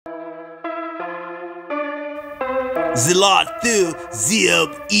Zilot through Zib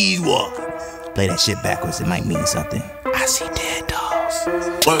Edwa. Play that shit backwards, it might mean something. I see dead dogs.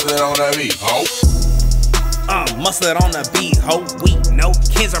 What's that on that beat, ho? Mustard on the beat, ho. We know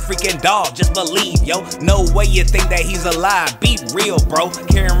Ken's a freaking dog, just believe, yo. No way you think that he's alive, be real, bro.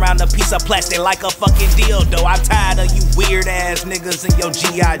 Carrying around a piece of plastic like a fucking dildo. I'm tired of you weird ass niggas in your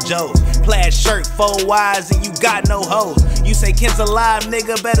G.I. Joes. Plaid shirt, 4 Ys, and you got no hoes. You say Ken's alive,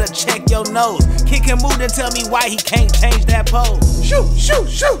 nigga, better check your nose. Ken can move and tell me why he can't change that pose. Shoot, shoot,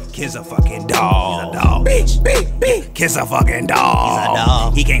 shoot. Ken's a fucking dog. He's a dog. Bitch. Ken's a fucking dog. He's a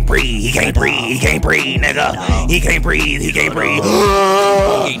dog. He can't breathe, he can't breathe, he can't breathe, nigga. He can't breathe, he can't breathe.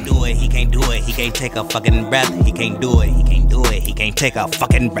 He can't do it, he can't do it, he can't take a fucking breath. He can't do it, he can't do it, he can't take a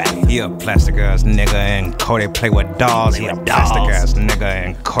fucking breath. He a plastic ass nigga and Cody play with dolls. He a plastic ass nigga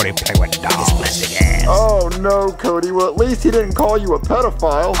and Cody play with dolls. Plastic ass. Oh no, Cody, well at least he didn't call you a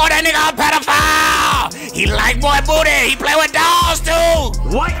pedophile. Oh, that nigga a pedophile! He like boy booty, he play with dolls too!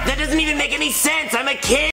 What? That doesn't even make any sense. I'm a kid.